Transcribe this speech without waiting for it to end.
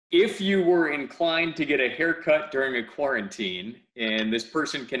if you were inclined to get a haircut during a quarantine, and this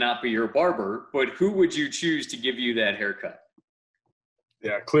person cannot be your barber, but who would you choose to give you that haircut?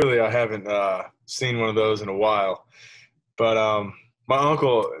 Yeah, clearly I haven't seen one of those in a while. But my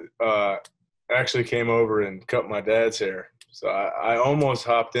uncle actually came over and cut my dad's hair. So I almost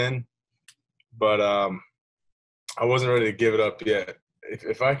hopped in, but I wasn't ready to give it up yet.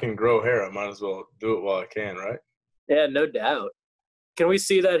 If I can grow hair, I might as well do it while I can, right? Yeah, no doubt. Can we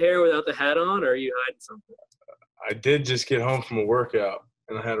see that hair without the hat on, or are you hiding something? I did just get home from a workout,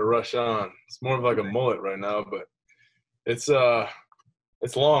 and I had to rush on. It's more of like a mullet right now, but it's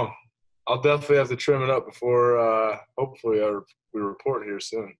long. I'll definitely have to trim it up before hopefully we report here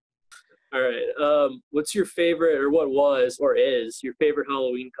soon. All right. What's your favorite, or what was or is your favorite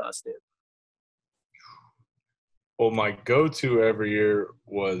Halloween costume? Well, my go-to every year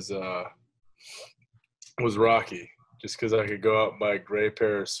was Rocky, just because I could go out and buy a gray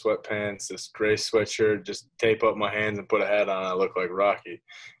pair of sweatpants, this gray sweatshirt, just tape up my hands and put a hat on. I look like Rocky.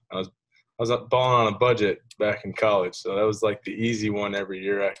 I was balling on a budget back in college, so that was like the easy one every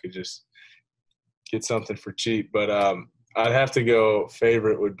year. I could just get something for cheap. But I'd have to go.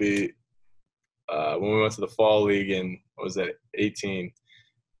 Favorite would be when we went to the fall league in, what was that, 18.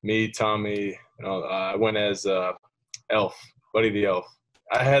 Me, Tommy, I went as Elf, Buddy the Elf.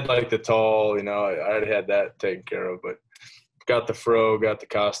 I had like the tall, I already had that taken care of, but got the fro, got the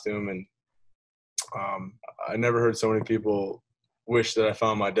costume, and I never heard so many people wish that I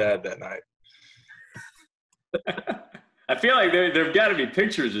found my dad that night. I feel like there've got to be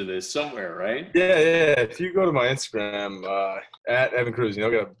pictures of this somewhere, right? Yeah. If you go to my Instagram, at Evan Kruczynski, I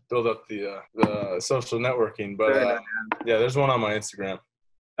got to build up the social networking, but yeah, there's one on my Instagram.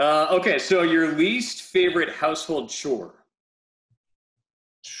 Okay, so your least favorite household chore?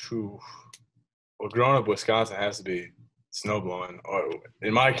 Well, growing up in Wisconsin has to be snowblowing, or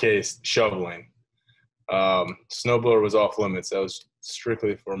in my case, shoveling. Snowblower was off limits. That was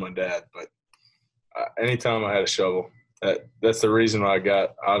strictly for my dad. But anytime I had a shovel, that's the reason why I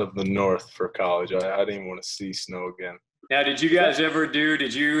got out of the north for college. I didn't even want to see snow again. Now, did you guys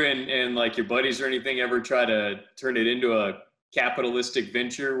did you and like your buddies or anything ever try to turn it into a capitalistic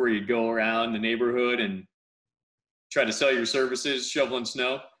venture where you go around the neighborhood and try to sell your services shoveling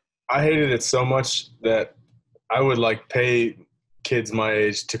snow? I hated it so much that I would like pay kids my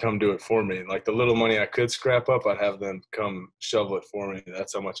age to come do it for me. Like the little money I could scrap up, I'd have them come shovel it for me.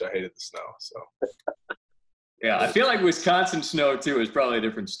 That's how much I hated the snow. So yeah, I feel like Wisconsin snow too is probably a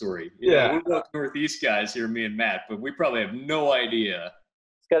different story. We're both Northeast guys here, me and Matt, but we probably have no idea.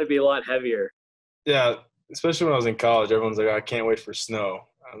 It's got to be a lot heavier. Yeah, especially when I was in college, everyone's like, I can't wait for snow.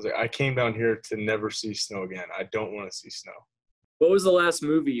 I was like, I came down here to never see snow again. I don't want to see snow. What was the last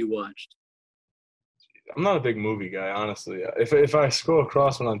movie you watched? I'm not a big movie guy, honestly. If I scroll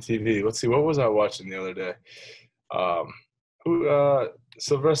across one on TV, let's see, what was I watching the other day?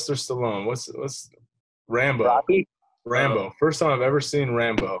 Sylvester Stallone. What's Rambo? Rocky? Rambo. First time I've ever seen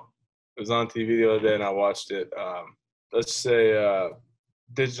Rambo. It was on TV the other day, and I watched it. Let's say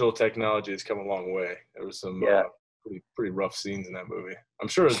digital technology has come a long way. There was some pretty rough scenes in that movie. I'm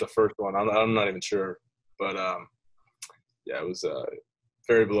sure it was the first one. I'm not even sure, but it was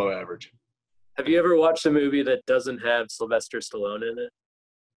very below average. Have you ever watched a movie that doesn't have Sylvester Stallone in it?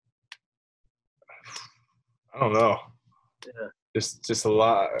 I don't know. Yeah. Just a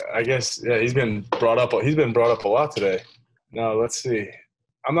lot. I guess he's been brought up a lot today. No, let's see.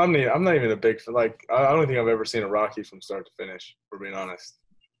 I'm not even a big fan. Like I don't think I've ever seen a Rocky from start to finish, for being honest.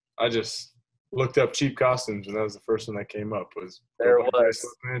 I just looked up cheap costumes, and that was the first one that came up. There it was.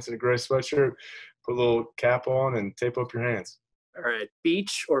 Pants and a gray sweatshirt, put a little cap on, and tape up your hands. All right,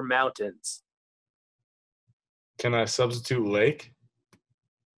 beach or mountains? Can I substitute lake?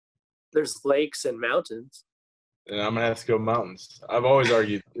 There's lakes and mountains. And I'm going to have to go mountains. I've always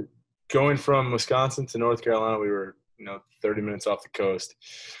argued going from Wisconsin to North Carolina, we were, 30 minutes off the coast.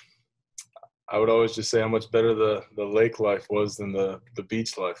 I would always just say how much better the lake life was than the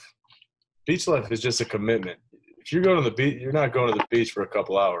beach life. Beach life is just a commitment. If you're going to the beach, you're not going to the beach for a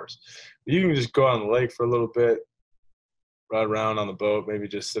couple hours. You can just go on the lake for a little bit, ride around on the boat, maybe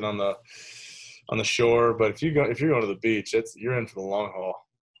just sit on the shore. But if you're going to the beach, you're in for the long haul.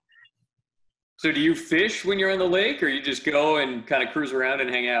 So do you fish when you're on the lake, or you just go and kind of cruise around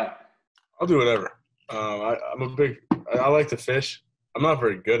and hang out? I'll do whatever. I like to fish. I'm not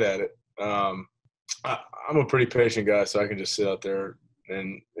very good at it. I'm a pretty patient guy, so I can just sit out there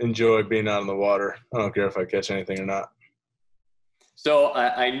and enjoy being out in the water. I don't care if I catch anything or not. So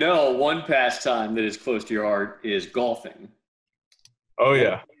I know one pastime that is close to your heart is golfing. Oh,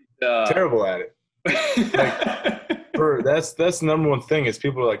 yeah. Terrible at it. that's the number one thing is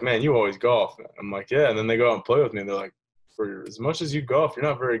people are like, man, you always golf. I'm like, yeah. And then they go out and play with me. And they're like, for as much as you golf, you're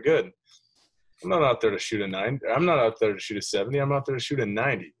not very good. I'm not out there to shoot a 90. I'm not out there to shoot a 70. I'm out there to shoot a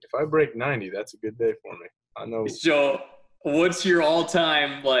 90. If I break 90, that's a good day for me. I know. So what's your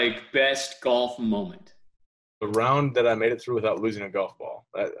all-time, like, best golf moment? The round that I made it through without losing a golf ball.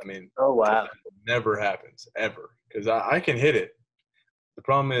 Oh, wow. Never happens, ever. Because I can hit it. The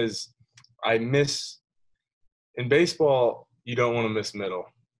problem is I miss – in baseball, you don't want to miss middle.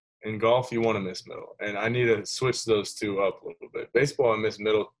 In golf, you want to miss middle. And I need to switch those two up a little bit. Baseball, I miss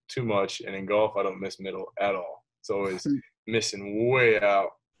middle too much. And in golf, I don't miss middle at all. It's always missing way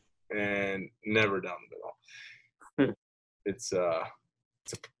out and never down the middle. It's a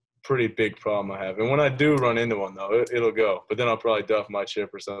pretty big problem I have. And when I do run into one, though, it'll go. But then I'll probably duff my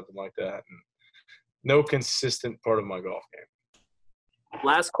chip or something like that. And no consistent part of my golf game.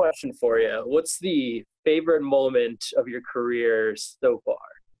 Last question for you. What's the favorite moment of your career so far?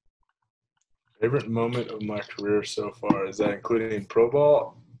 Favorite moment of my career so far, is that including pro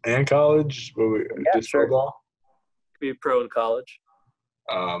ball and college? Yeah, sure. Pro ball? Could be pro in college.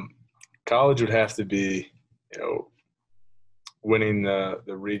 College would have to be, winning the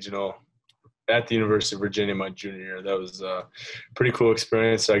regional at the University of Virginia my junior year. That was a pretty cool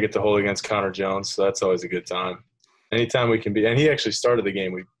experience. I get to hold against Connor Jones, so that's always a good time. Anytime we can be – and he actually started the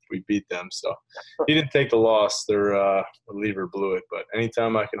game. We beat them, so he didn't take the loss. Their reliever blew it. But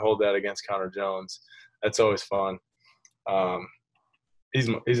anytime I can hold that against Connor Jones, that's always fun.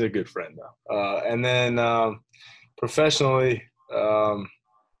 He's a good friend, though. And then professionally,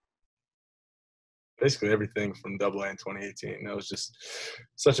 basically everything from AA in 2018. That was just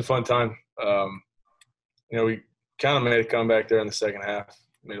such a fun time. We kind of made a comeback there in the second half,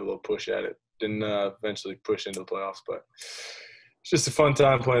 made a little push at it. Didn't eventually push into the playoffs, but it's just a fun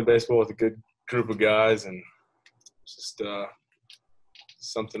time playing baseball with a good group of guys, and just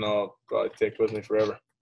something I'll probably take with me forever.